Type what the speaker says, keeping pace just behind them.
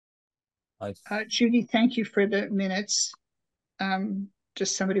I Judy, thank you for the minutes.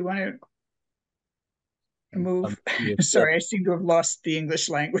 Does somebody want to I'm move? we accept Sorry, I seem to have lost the English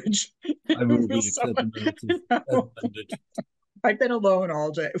language. I Will move we accept the someone? minutes as No, amended. I've been alone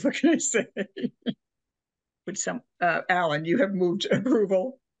all day. What can I say? Would some Alan, you have moved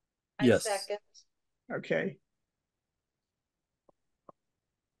approval. I Yes. second. Okay.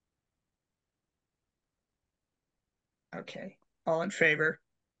 Okay. All in favor?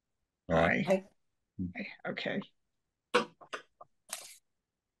 All right. Aye. I, Okay.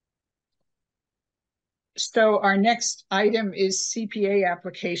 So our next item is CPA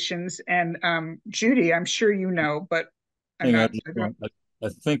applications, and Judy, I'm sure you know, but I'm Hang on not. just I one. don't. I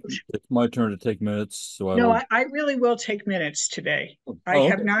think it's my turn to take minutes, so I No, will. I really will take minutes today. I Oh,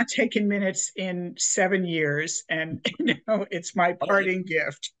 have okay. not taken minutes in 7 years, and it's my All right. parting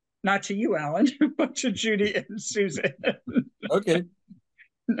gift, not to you, Alan, but to Judy and Susan. Okay.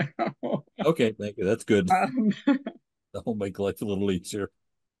 No. Okay. Thank you. That's good. Um, That will make life a little easier.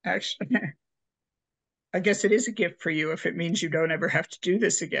 actually, I guess it is a gift for you if it means you don't ever have to do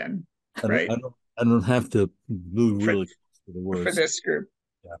this again, And right? I don't have to move For really close to the for words. this group.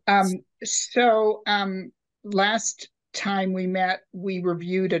 Yeah. So last time we met, we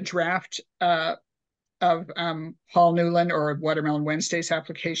reviewed a draft of Paul Newland or Watermelon Wednesday's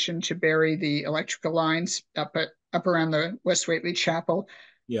application to bury the electrical lines up around the West Whately Chapel.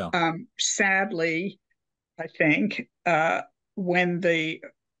 Yeah. Sadly, I think when the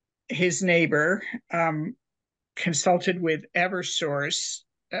his neighbor consulted with EverSource,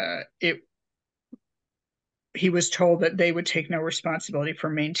 it he was told that they would take no responsibility for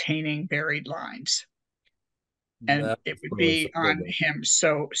maintaining buried lines, and That it was would what I was be afraid on of. him.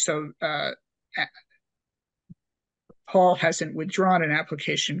 Paul hasn't withdrawn an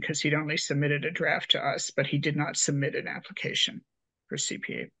application because he'd only submitted a draft to us, but he did not submit an application for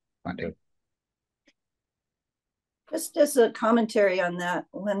CPA Okay. funding. just as a commentary on that,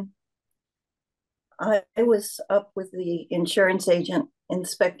 when I was up with the insurance agent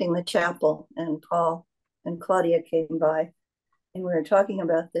inspecting the chapel, and Paul and Claudia came by, and we were talking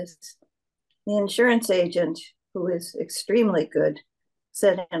about this. The insurance agent, who is extremely good,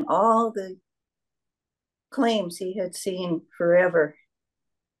 said in all the claims he had seen forever,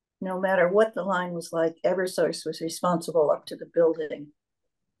 no matter what the line was like, Eversource was responsible up to the building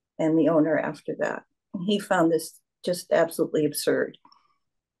and the owner after that. And he found this just absolutely absurd.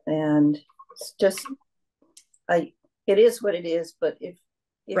 And it's just, it is what it is. But if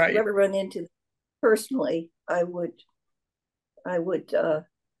you Right. ever run into it personally, I would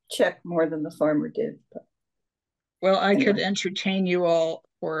check more than the farmer did. But Well, I could anyway, entertain you all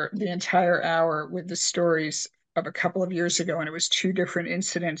for the entire hour with the stories of a couple of years ago, and it was two different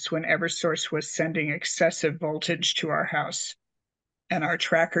incidents when Eversource was sending excessive voltage to our house, and our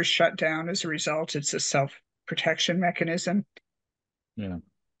trackers shut down as a result. It's a self-protection mechanism. Yeah.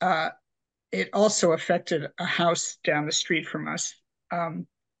 Uh, it also affected a house down the street from us, um,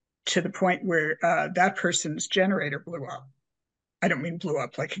 to the point where that person's generator blew up. I don't mean blew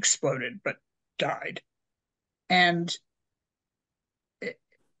up like exploded, but died. And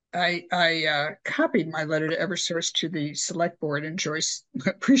I copied my letter to Eversource to the select board, and Joyce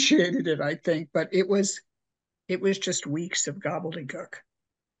appreciated it, I think, but it was just weeks of gobbledygook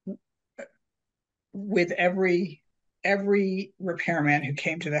with every repairman who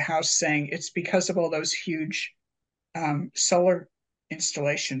came to the house saying it's because of all those huge solar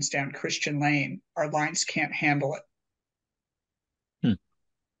installations down Christian Lane. Our lines can't handle it.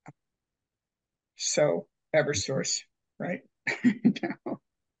 Hmm. So Eversource, right?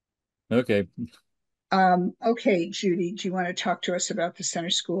 Okay. Okay, Judy, do you want to talk to us about the center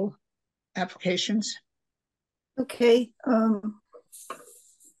school applications? okay.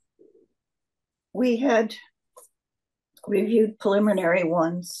 We had reviewed preliminary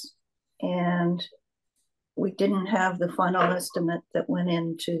ones, and we didn't have the final estimate that went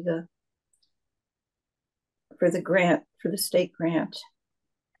into the for the grant, for the state grant.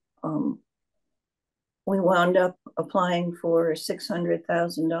 Um, we wound up applying for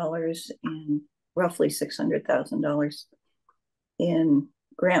 $600,000 in roughly $600,000 in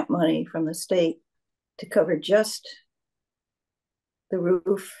grant money from the state to cover just the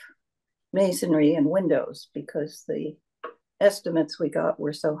roof, masonry, and windows, because the estimates we got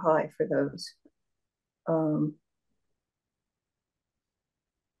were so high for those.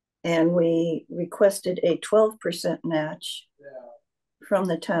 And we requested a 12% match from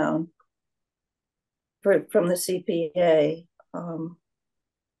the town, from the CPA.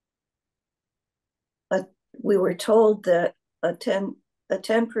 We were told that a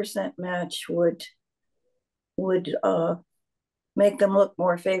 10% match would make them look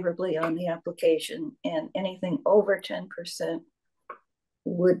more favorably on the application, and anything over 10%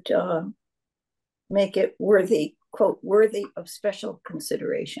 would make it worthy, quote, worthy of special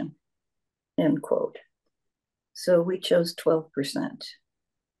consideration, end quote. So we chose 12%.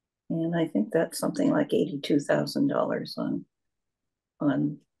 And I think that's something like $82,000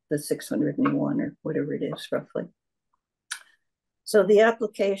 on the 601 or whatever it is roughly. So the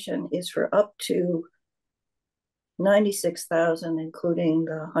application is for up to 96,000, including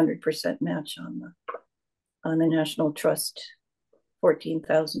the 100% match on the National Trust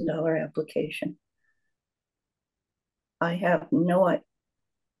 $14,000 application. I have no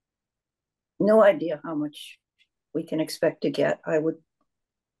idea how much we can expect to get. I would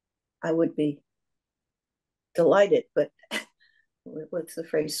be delighted, but what's the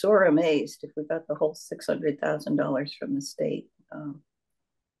phrase? Sore amazed if we got the whole $600,000 from the state.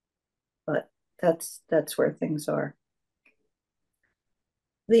 But that's where things are.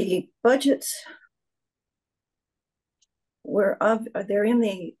 The budgets they're in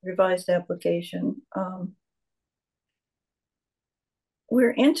the revised application.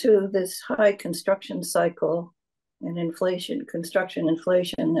 We're into this high construction cycle and construction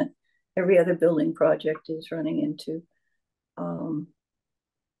inflation that every other building project is running into.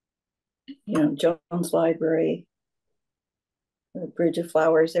 Jones Library, the Bridge of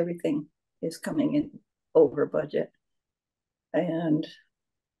Flowers, everything is coming in over budget. And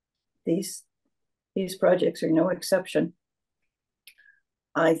these projects are no exception.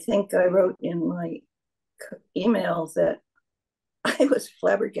 I think I wrote in my email that I was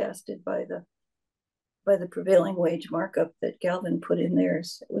flabbergasted by the prevailing wage markup that Galvin put in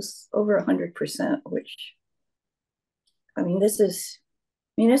theirs. It was over 100%, which, I mean, this is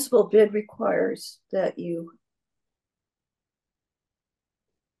municipal bid requires that you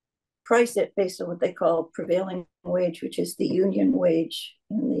price it based on what they call prevailing wage, which is the union wage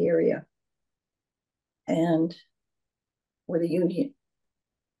in the area. Or the union,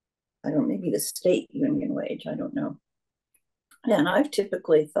 I don't know, maybe the state union wage, I don't know. And I've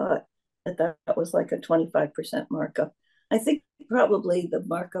typically thought that was like a 25% markup. I think probably the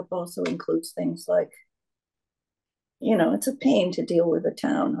markup also includes things like, it's a pain to deal with a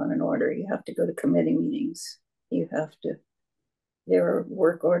town on an order. You have to go to committee meetings. There are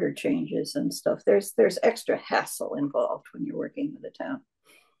work order changes and stuff. There's extra hassle involved when you're working with a town.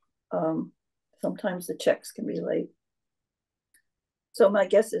 Sometimes the checks can be late. So my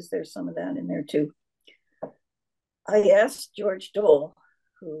guess is there's some of that in there too. I asked George Dole,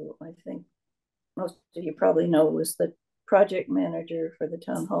 who I think most of you probably know was the project manager for the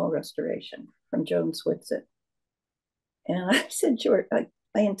town hall restoration from Jones Whitsitt. And I said, George, I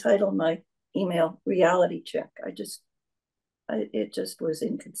entitled my email "Reality Check." It just was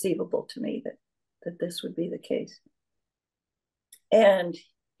inconceivable to me that this would be the case. And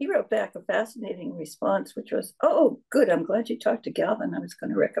he wrote back a fascinating response, which was, "Oh, good. I'm glad you talked to Galvin. I was going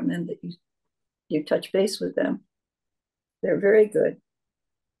to recommend that you touch base with them. They're very good."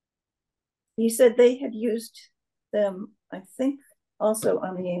 He said they had used them, I think, also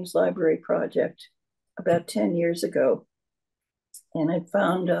on the Ames Library project about 10 years ago, and had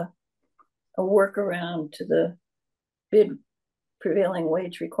found a workaround to the bid prevailing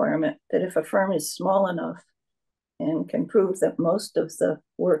wage requirement that if a firm is small enough and can prove that most of the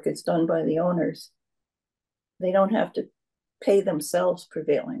work is done by the owners, they don't have to pay themselves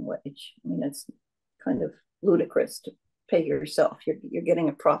prevailing wage. I mean, it's kind of ludicrous to pay yourself. You're getting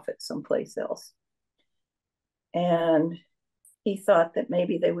a profit someplace else. And he thought that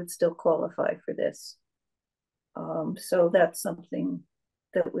maybe they would still qualify for this. So that's something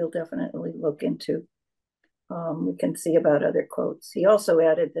that we'll definitely look into. We can see about other quotes. He also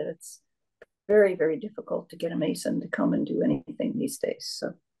added that it's very, very difficult to get a mason to come and do anything these days.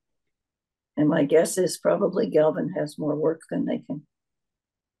 So, and my guess is probably Galvin has more work than they can,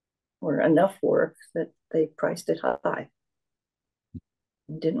 or enough work that they priced it high.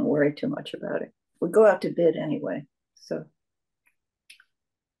 Didn't worry too much about it. We go out to bid anyway. So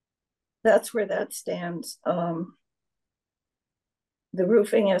that's where that stands. The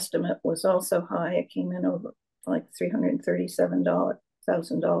roofing estimate was also high. It came in over like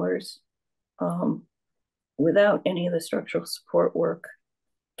 $337,000 without any of the structural support work.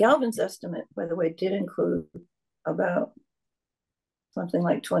 Galvin's estimate, by the way, did include about something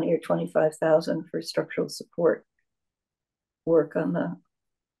like 20 or 25,000 for structural support work on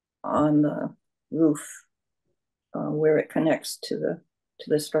the roof where it connects to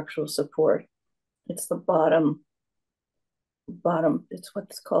the structural support. It's the bottom, it's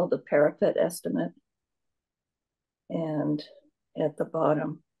what's called the parapet estimate. And at the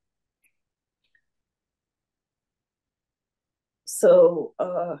bottom. So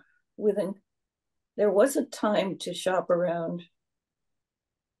within, there wasn't time to shop around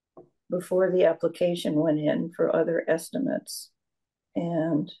before the application went in for other estimates.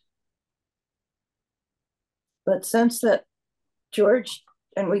 But since that George,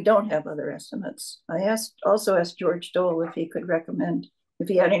 and we don't have other estimates, I also asked George Dole if he could recommend, if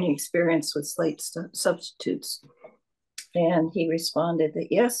he had any experience with slate substitutes. And he responded that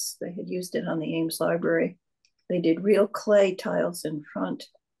yes, they had used it on the Ames Library. They did real clay tiles in front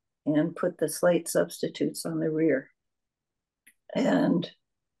and put the slate substitutes on the rear. And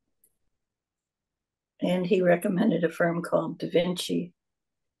he recommended a firm called Da Vinci.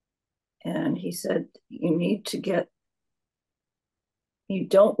 And he said, you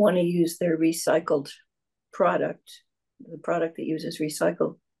don't want to use their recycled product, the product that uses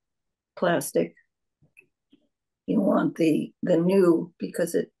recycled plastic. You want the new,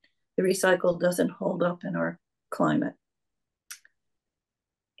 because the recycled doesn't hold up in our climate.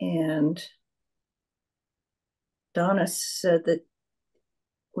 And Donna said that,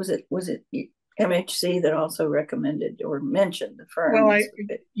 was it MHC that also recommended or mentioned the firm? Well,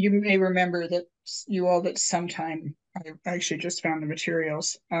 you may remember that that sometime, I actually just found the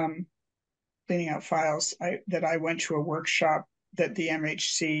materials, cleaning out files, that I went to a workshop that the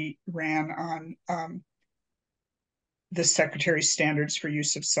MHC ran on the Secretary's standards for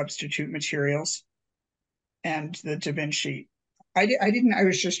use of substitute materials and the Da Vinci. I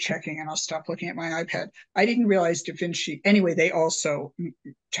was just checking, and I'll stop looking at my iPad. I didn't realize Da Vinci, anyway, they also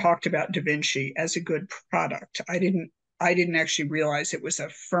talked about Da Vinci as a good product. I didn't actually realize it was a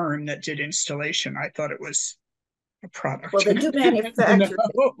firm that did installation. I thought it was a product. Well, they do manufacture.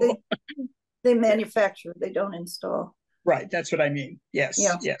 They manufacture, they don't install. Right, that's what I mean. Yes,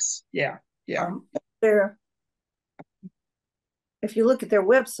 yeah. Yes, yeah. If you look at their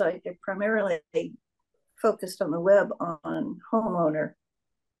website, they're primarily focused on the web on homeowner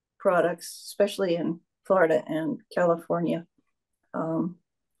products, especially in Florida and California,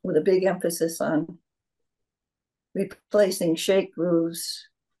 with a big emphasis on replacing shake roofs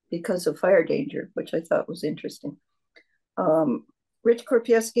because of fire danger, which I thought was interesting. Rich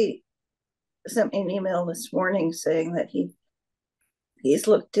Korpieski sent me an email this morning saying that he's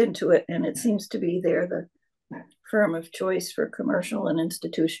looked into it, and it seems to be they're the firm of choice for commercial and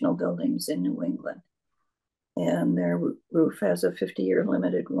institutional buildings in New England. And their roof has a 50-year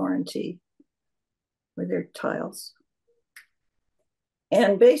limited warranty with their tiles.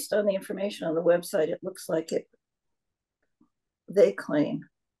 And based on the information on the website, it looks like they claim,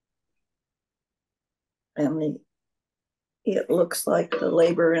 and it looks like the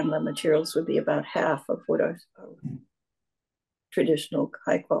labor and the materials would be about half of what a traditional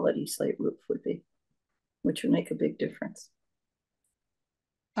high-quality slate roof would be, which would make a big difference.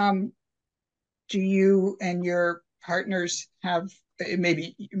 Do you and your partners have,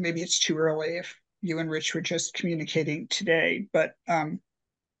 maybe it's too early if you and Rich were just communicating today, but I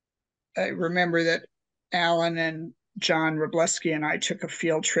remember that Alan and John Robleski and I took a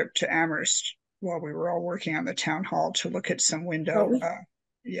field trip to Amherst while we were all working on the town hall to look at some window.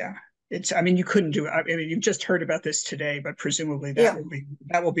 Yeah, you couldn't do it. I mean, you've just heard about this today, but presumably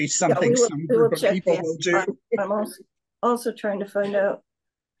that will be something some group of people will do. I'm also trying to find out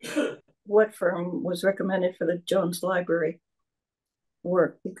what firm was recommended for the Jones Library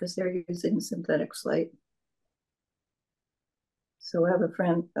work, because they're using synthetic slate. So I have a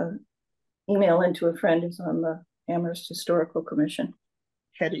friend, email into a friend who's on the Amherst Historical Commission.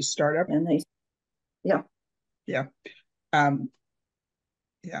 Heady startup. And yeah.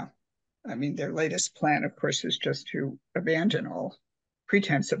 I mean, their latest plan, of course, is just to abandon all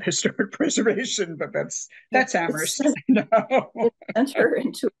pretense of historic preservation, but that's Amherst. No. It sent her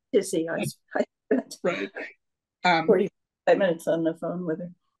into a dizzy. I spent 45 minutes on the phone with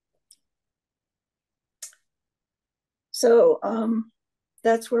her. So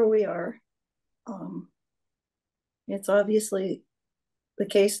that's where we are. It's obviously the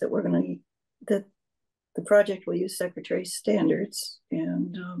case that that the project will use Secretary's standards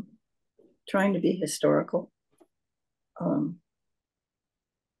and trying to be historical.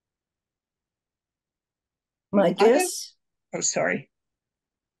 My guess. Oh, sorry.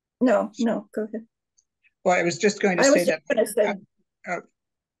 No, go ahead. Well, I was just going to say that.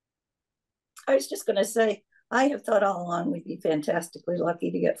 I was just going to say, I have thought all along we'd be fantastically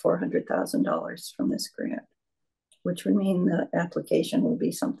lucky to get $400,000 from this grant, which would mean the application will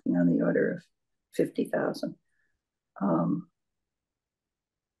be something on the order of $50,000.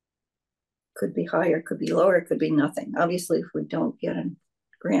 Could be higher, could be lower, could be nothing. Obviously, if we don't get a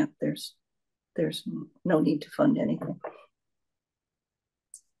grant, there's no need to fund anything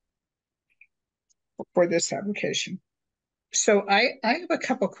for this application. So I have a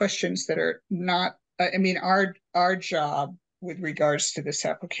couple questions that are not, I mean, our job with regards to this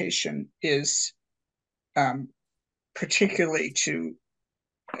application is um, particularly to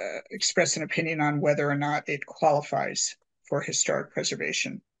express an opinion on whether or not it qualifies for historic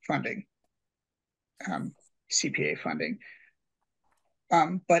preservation funding, CPA funding.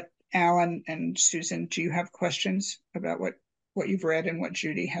 But Alan and Susan, do you have questions about what you've read and what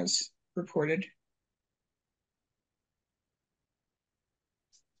Judy has reported?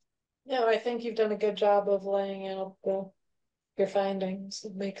 No, I think you've done a good job of laying out your findings.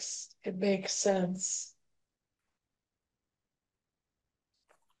 It makes sense.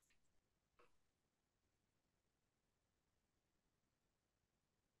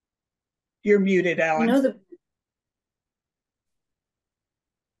 You're muted, Alan. You know, the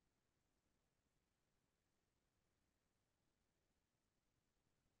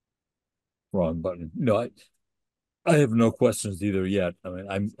Wrong button. No, I have no questions either yet. I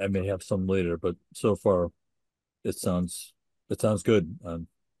mean, I may have some later, but so far it sounds good.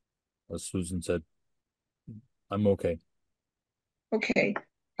 As Susan said, I'm okay. Okay.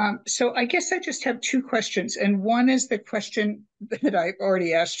 So I guess I just have two questions. And one is the question that I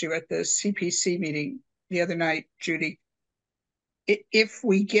already asked you at the CPC meeting the other night, Judy. If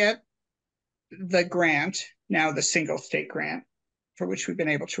we get the grant, now the single state grant, for which we've been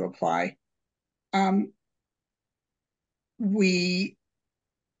able to apply, we,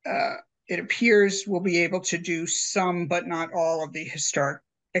 it appears we'll be able to do some, but not all of the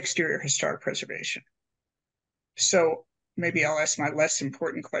exterior historic preservation. So maybe I'll ask my less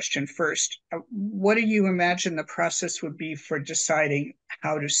important question first. What do you imagine the process would be for deciding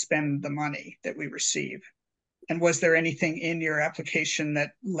how to spend the money that we receive? And was there anything in your application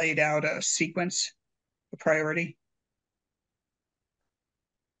that laid out a sequence, a priority?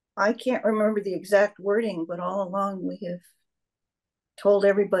 I can't remember the exact wording, but all along we have told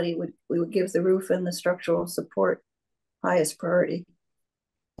everybody we would give the roof and the structural support highest priority.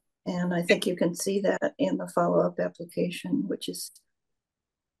 And I think you can see that in the follow-up application, which is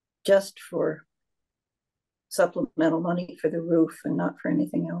just for supplemental money for the roof and not for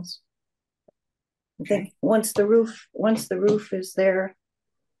anything else. I think once the roof is there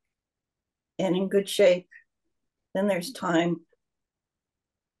and in good shape, then there's time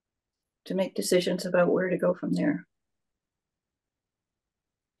to make decisions about where to go from there.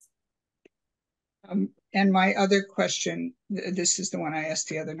 And my other question, this is the one I asked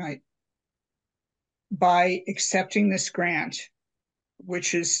the other night. By accepting this grant,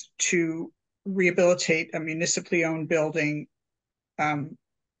 which is to rehabilitate a municipally owned building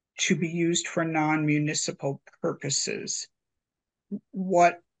to be used for non-municipal purposes,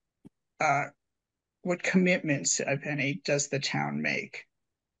 what commitments, if any, does the town make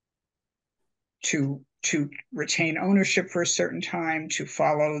to retain ownership for a certain time, to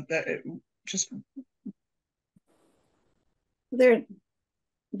follow the just There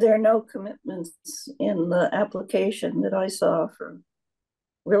are no commitments in the application that I saw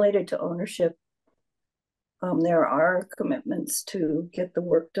related to ownership. There are commitments to get the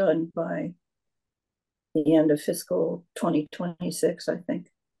work done by the end of fiscal 2026, I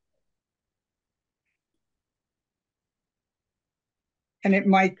think. And it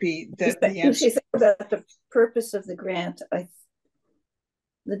might be that the If you think about the purpose of the grant,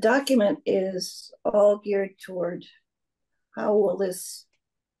 the document is all geared toward how will this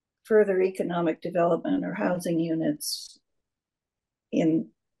further economic development or housing units in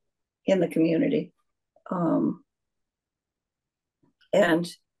the community. And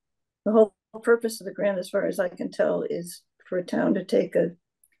the whole purpose of the grant, as far as I can tell, is for a town to take a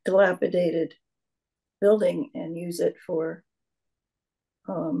dilapidated building and use it for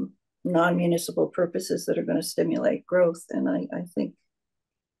non-municipal purposes that are going to stimulate growth. And I think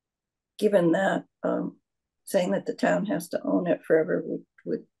given that, saying that the town has to own it forever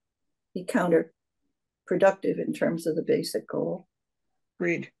would be counterproductive in terms of the basic goal.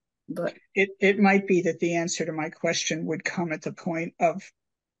 Agreed. But it might be that the answer to my question would come at the point of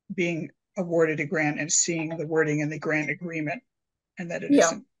being awarded a grant and seeing the wording in the grant agreement, and that it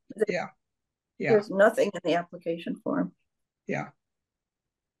isn't. Yeah. There's nothing in the application form. Yeah.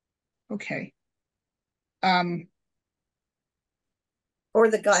 Okay. Or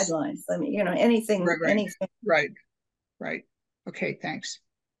the guidelines. I mean, anything. Anything. Right. Okay, thanks.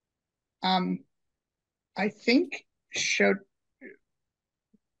 I think should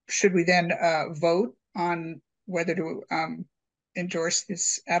we then vote on whether to endorse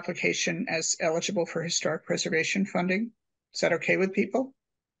this application as eligible for historic preservation funding? Is that okay with people?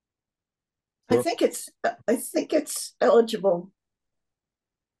 I think it's eligible,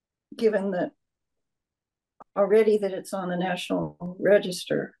 given that already that it's on the National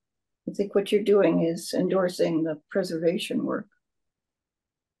Register. I think what you're doing is endorsing the preservation work.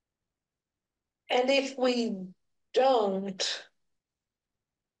 And if we don't,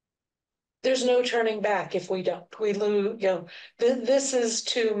 there's no turning back if we don't. We lose, this is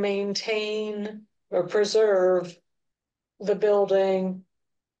to maintain or preserve the building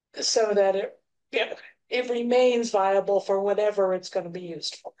so that it remains viable for whatever it's going to be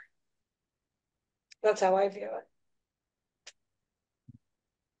used for. That's how I view it.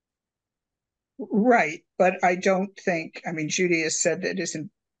 Right, but I don't think, I mean, Judy has said that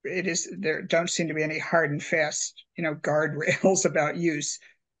there don't seem to be any hard and fast, guardrails about use.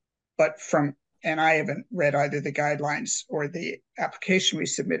 But and I haven't read either the guidelines or the application we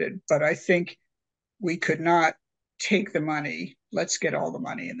submitted, but I think we could not take the money. Let's get all the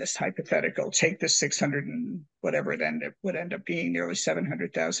money in this hypothetical, take the 600 and whatever it would end up being, nearly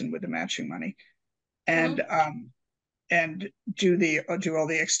 700,000 with the matching money, and do all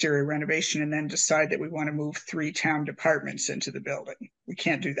the exterior renovation, and then decide that we want to move 3 town departments into the building. We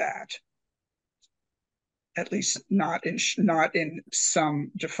can't do that. At least not in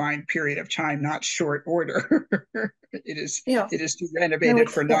some defined period of time, not short order. It is to renovate it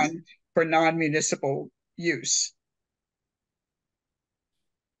for non-municipal use.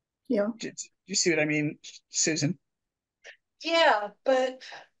 Yeah. Do you see what I mean, Susan? Yeah, but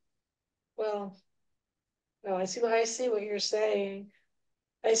I see what you're saying.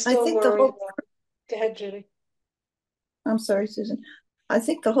 I still worry. Go ahead, Judy. I'm sorry, Susan. I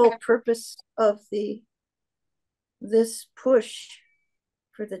think the whole purpose of this push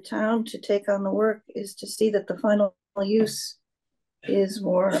for the town to take on the work is to see that the final use is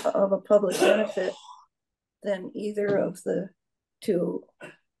more of a public benefit than either of the 2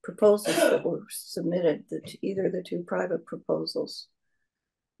 proposals that were submitted, either the 2 private proposals.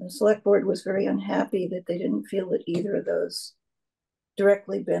 The select board was very unhappy that they didn't feel that either of those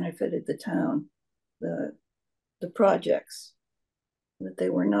directly benefited the town, the projects, that they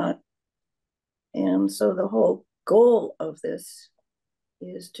were not. And so the whole goal of this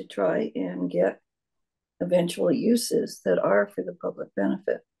is to try and get eventual uses that are for the public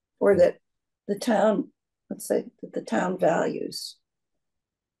benefit, or that the town, let's say, that the town values.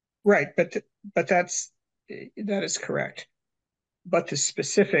 Right, but that is correct. But the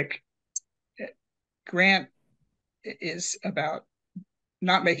specific grant is about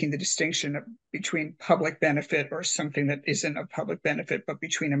not making the distinction between public benefit or something that isn't a public benefit, but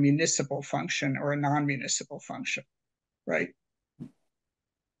between a municipal function or a non-municipal function, right?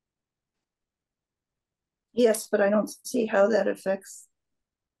 Yes, but I don't see how that affects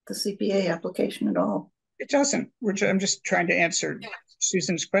the CPA application at all. It doesn't. I'm just trying to answer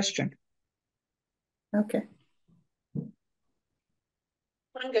Susan's question. Okay.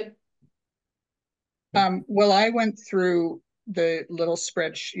 I'm good. Well, I went through the little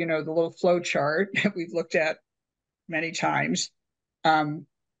spreadsheet, the little flow chart that we've looked at many times for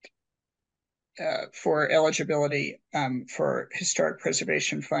eligibility for historic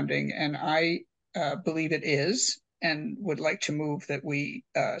preservation funding. And I believe it is, and would like to move that we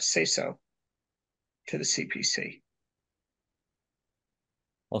say so to the CPC.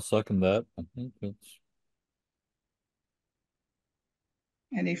 I'll second that. I think it's.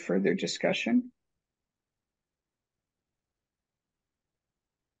 Any further discussion?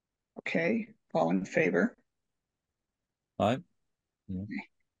 Okay, all in favor? Aye. Yeah.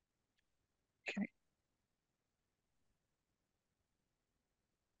 Okay.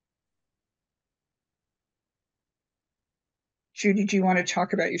 Judy, do you want to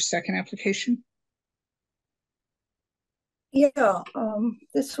talk about your second application? Yeah,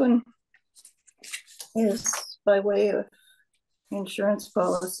 this one is by way of insurance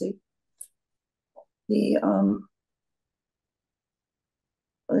policy. The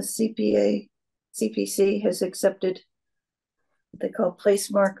CPC has accepted what they call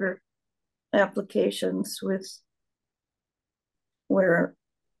place marker applications where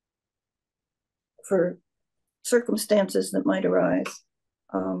for circumstances that might arise.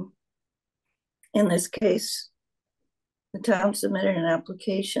 In this case, the town submitted an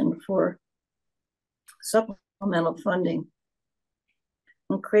application for supplemental funding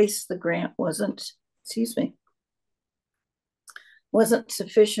in case the grant wasn't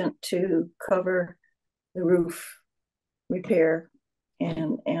sufficient to cover the roof repair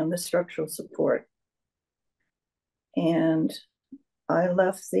and the structural support. And I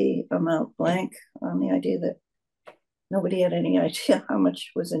left the amount blank on the idea that nobody had any idea how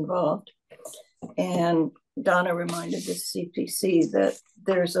much was involved. And Donna reminded the CPC that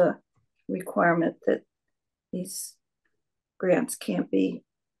there's a requirement that these grants can't be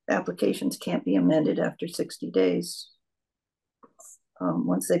applications can't be amended after 60 days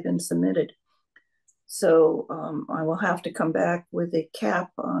once they've been submitted. So I will have to come back with a cap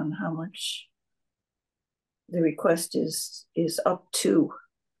on how much the request is up to,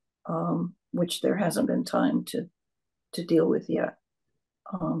 which there hasn't been time to deal with yet.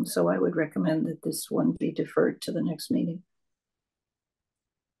 So I would recommend that this one be deferred to the next meeting.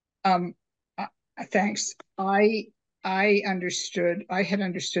 Thanks. I had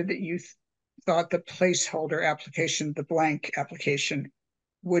understood that you thought the placeholder application, the blank application,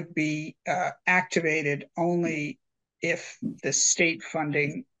 would be activated only if the state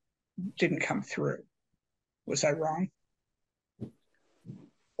funding didn't come through. Was I wrong?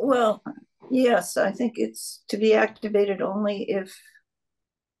 Well, yes, I think it's to be activated only if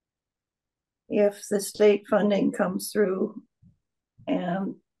the state funding comes through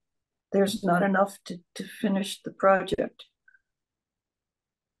and there's not enough to finish the project.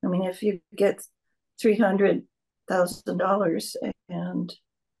 I mean, if you get $300,000 and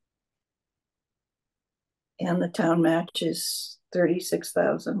the town matches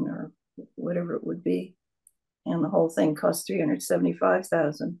 36,000 or whatever it would be, and the whole thing costs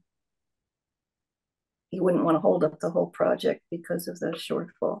 375,000, you wouldn't want to hold up the whole project because of the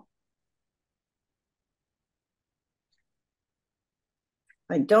shortfall.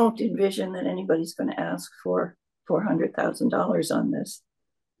 I don't envision that anybody's going to ask for $400,000 on this.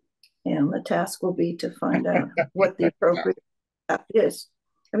 And the task will be to find out what the appropriate cap is.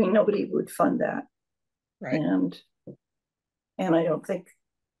 I mean, nobody would fund that. Right. And I don't think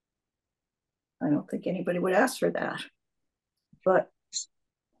anybody would ask for that. But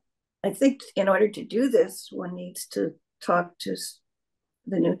I think in order to do this, one needs to talk to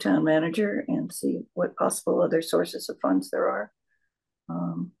the new town manager and see what possible other sources of funds there are.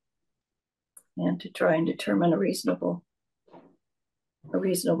 And to try and determine a reasonable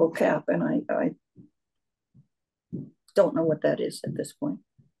cap. And I don't know what that is at this point.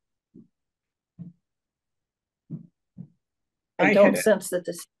 I don't sense that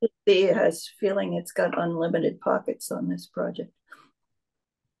the city has feeling it's got unlimited pockets on this project.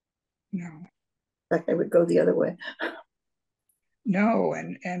 No. In fact, I would go the other way. No,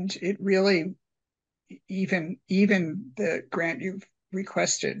 and it really, even the grant you've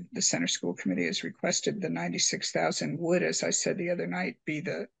requested, the Center School Committee has requested, the 96,000 would, as I said the other night, be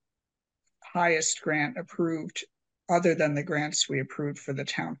the highest grant approved, other than the grants we approved for the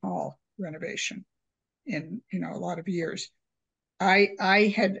town hall renovation in a lot of years.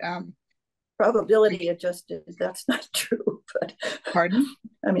 I had probability adjusted. That's not true, but pardon?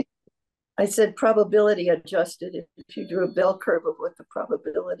 I mean, I said probability adjusted if you drew a bell curve of what the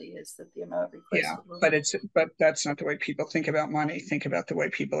probability is that the amount requested. Yeah, but that's not the way people think about money. Think about the way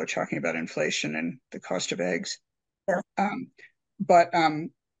people are talking about inflation and the cost of eggs. Yeah.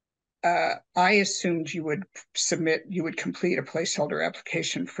 I assumed you would complete a placeholder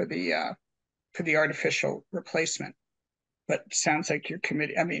application for the artificial replacement. But it sounds like your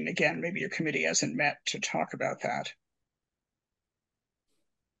committee, I mean, again, maybe your committee hasn't met to talk about that.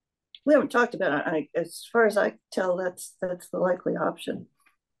 We haven't talked about it. As far as I can tell, that's the likely option.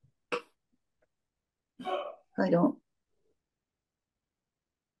 I don't.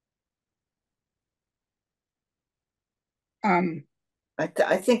 I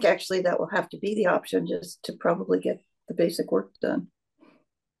think actually that will have to be the option, just to probably get the basic work done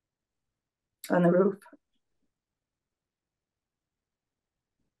on the roof.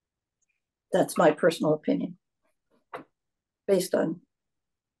 That's my personal opinion, based on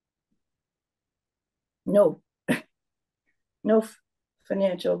no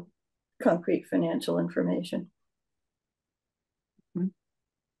concrete financial information.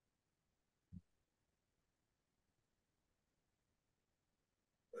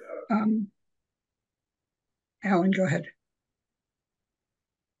 Alan, go ahead.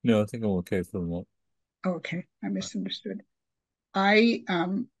 No, I think I'm okay for the moment. Okay, I misunderstood. I,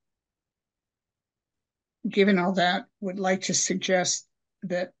 given all that, would like to suggest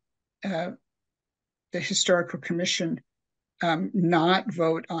that the Historical Commission not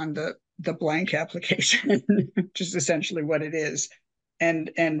vote on the blank application, which is essentially what it is,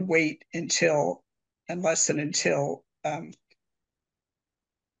 and wait until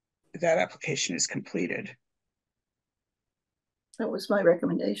that application is completed. That was my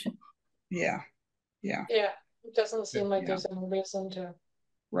recommendation. Yeah. It doesn't seem like there's any reason to.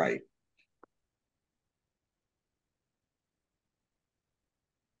 Right.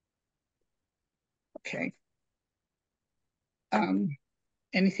 Okay.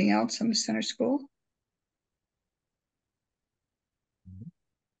 Anything else on the center school?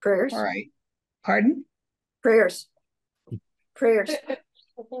 Prayers. All right. Pardon? Prayers.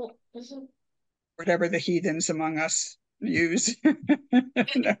 whatever the heathens among us use.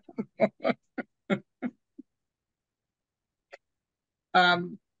 No.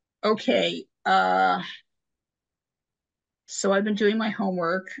 Okay. So I've been doing my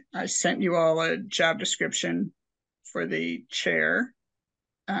homework. I sent you all a job description for the chair,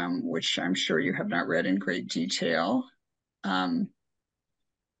 which I'm sure you have not read in great detail.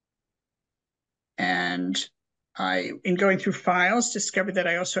 And I, in going through files, discovered that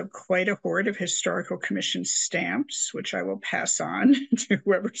I also have quite a hoard of historical commission stamps, which I will pass on to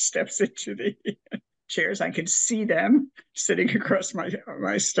whoever steps into the chairs. I can see them sitting across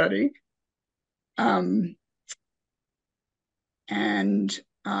my study. And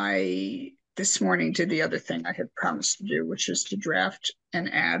I this morning did the other thing I had promised to do, which is to draft an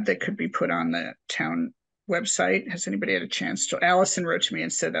ad that could be put on the town website. Has anybody had a chance to? Allison wrote to me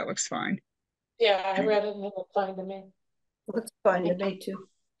and said that looks fine. Yeah, I read it and it looked fine to me. Looks fine to me too.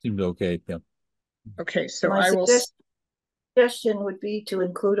 Seemed okay. Yeah. Okay, so My I will. suggestion would be to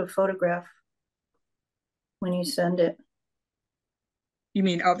include a photograph when you send it You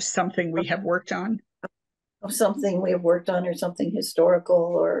mean of something we have worked on? of something we have worked on or something historical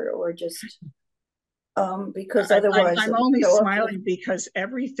or just because otherwise I'm only smiling because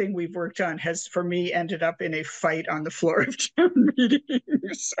everything we've worked on has, for me, ended up in a fight on the floor of town meeting.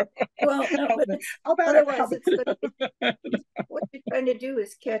 So, well, no, but otherwise it's good. What you're trying to do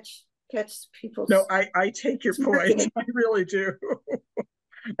is catch people's. No, I take your point. I really do.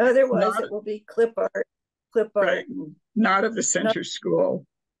 Otherwise, it will be clip art. Right. Not of the center school.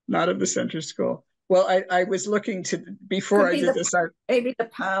 Not of the center school. Well, I was looking to, before I did this, maybe the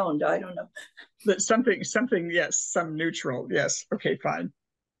pound, I don't know. But something, yes, some neutral. Yes. Okay, fine.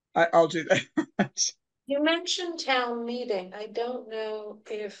 I'll do that. You mentioned town meeting. I don't know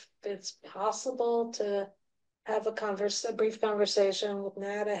if it's possible to have a brief conversation with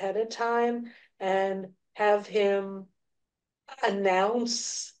Nat ahead of time and have him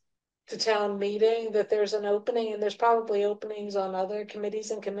announce to town meeting that there's an opening, and there's probably openings on other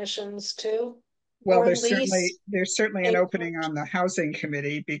committees and commissions too. Well, there's certainly an opening on the housing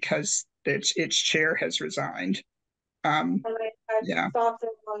committee because its chair has resigned. I thought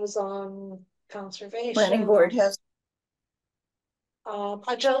there was on conservation. Planning board has.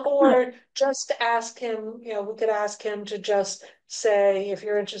 Just ask him, we could ask him to just say, if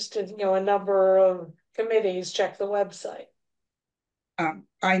you're interested, a number of committees, check the website.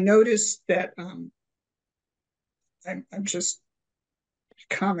 I noticed that I'm just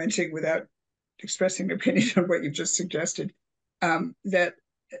commenting without expressing an opinion on what you've just suggested, that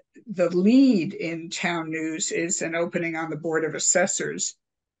the lead in town news is an opening on the Board of Assessors,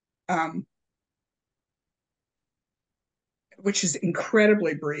 which is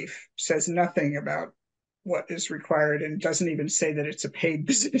incredibly brief, says nothing about what is required and doesn't even say that it's a paid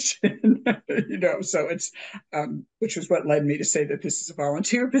position. So it's which was what led me to say that this is a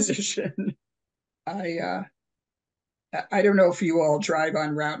volunteer position. I don't know if you all drive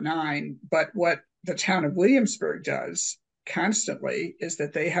on Route 9, but what the town of Williamsburg does constantly is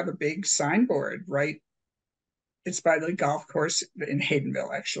that they have a big signboard, right? It's by the golf course in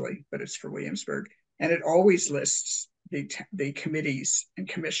Haydenville, actually, but it's for Williamsburg. And it always lists the committees and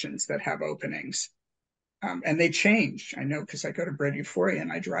commissions that have openings. And they change. I know because I go to Bread Euphoria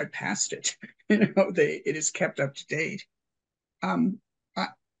and I drive past it. It is kept up to date.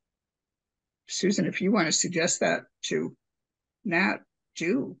 Susan, if you want to suggest that to Nat,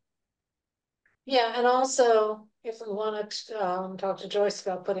 do. Yeah, and also if we want to talk to Joyce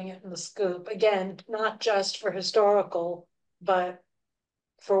about putting it in the scoop, again, not just for historical, but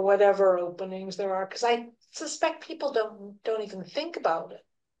for whatever openings there are, because I suspect people don't even think about it.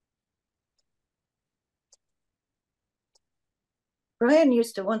 Brian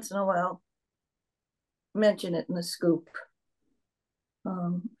used to once in a while mention it in the scoop.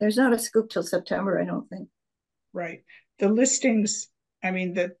 There's not a scoop till September, I don't think. Right. The listings, I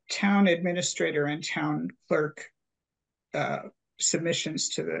mean, the town administrator and town clerk submissions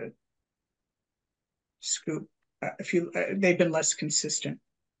to the scoop, they've been less consistent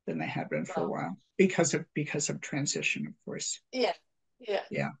than they have been for a while because of transition, of course. Yeah.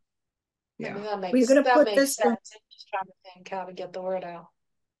 I mean, that makes, We're going to put this sense. I'm just trying to think how to get the word out.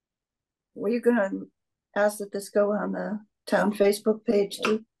 Were you going to ask that this go on the town Facebook page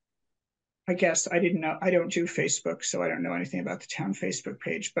too? I guess I didn't know. I don't do Facebook, so I don't know anything about the town Facebook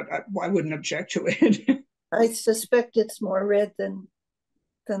page, but I wouldn't object to it. I suspect it's more read than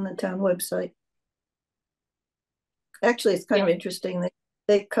the town website. Actually, it's kind of interesting.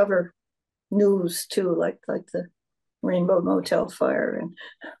 They cover news too, like the Rainbow Motel fire and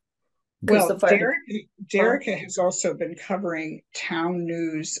because Well, the fire. Derica has also been covering town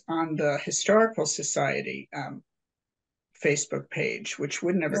news on the Historical Society Facebook page, which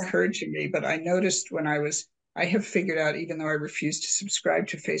wouldn't have occurred to me, but I noticed I have figured out, even though I refuse to subscribe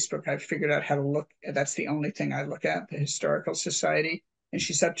to Facebook, I've figured out how to look. That's the only thing I look at, the Historical Society. And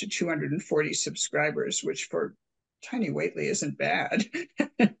she's up to 240 subscribers, which for tiny Whately isn't bad.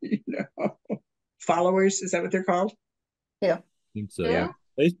 Followers, is that what they're called? Yeah. I think so. Yeah.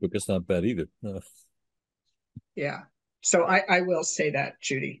 Facebook is not bad either. Yeah. So I will say that,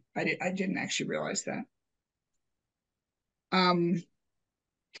 Judy. I didn't actually realize that.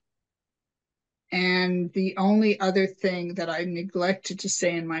 And the only other thing that I neglected to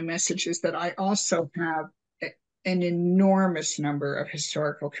say in my message is that I also have an enormous number of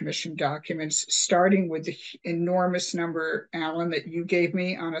historical commission documents, starting with the enormous number, Alan, that you gave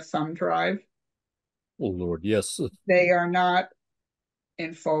me on a thumb drive. Oh Lord, yes. They are not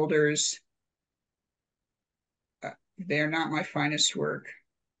in folders. They're not my finest work,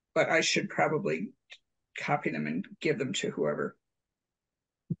 but I should probably copy them and give them to whoever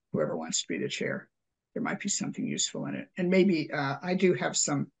wants to be the chair. There might be something useful in it. And maybe I have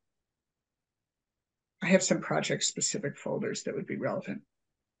some project specific folders that would be relevant,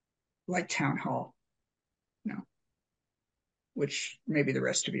 like town hall, which maybe the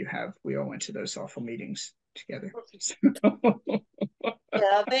rest of you have. We all went to those awful meetings together.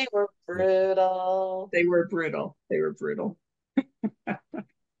 Yeah, they were brutal. They were brutal. They were brutal.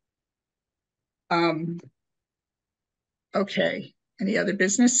 Okay. Any other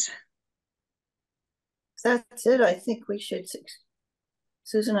business? That's it. I think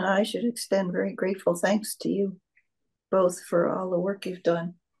Susan and I should extend very grateful thanks to you both for all the work you've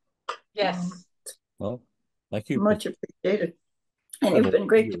done. Yes. Well, thank you. Much appreciated. And you've been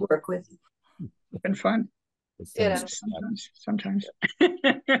great to work with. It's been fun. Sometimes.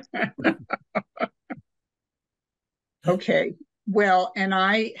 Okay. Well, and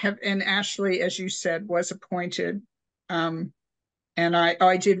Ashley, as you said, was appointed. And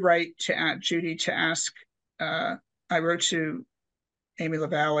I did write to Judy to ask, I wrote to Amy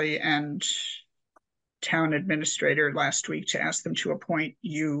LaValle and town administrator last week to ask them to appoint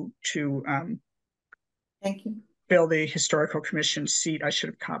you to thank you. Fill the historical commission seat. I should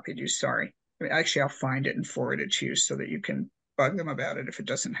have copied you, sorry. I mean, actually, I'll find it and forward it to you so that you can bug them about it if it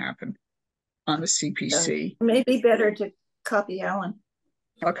doesn't happen on the CPC. Maybe better to copy Alan.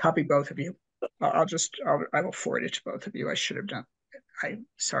 I'll copy both of you. I will forward it to both of you. I should have done.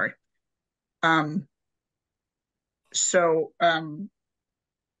 Sorry. Yeah.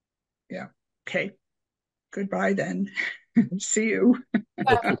 Okay. Goodbye then. See you.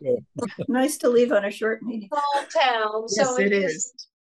 Nice to leave on a short meeting. Small town, Yes, so it is.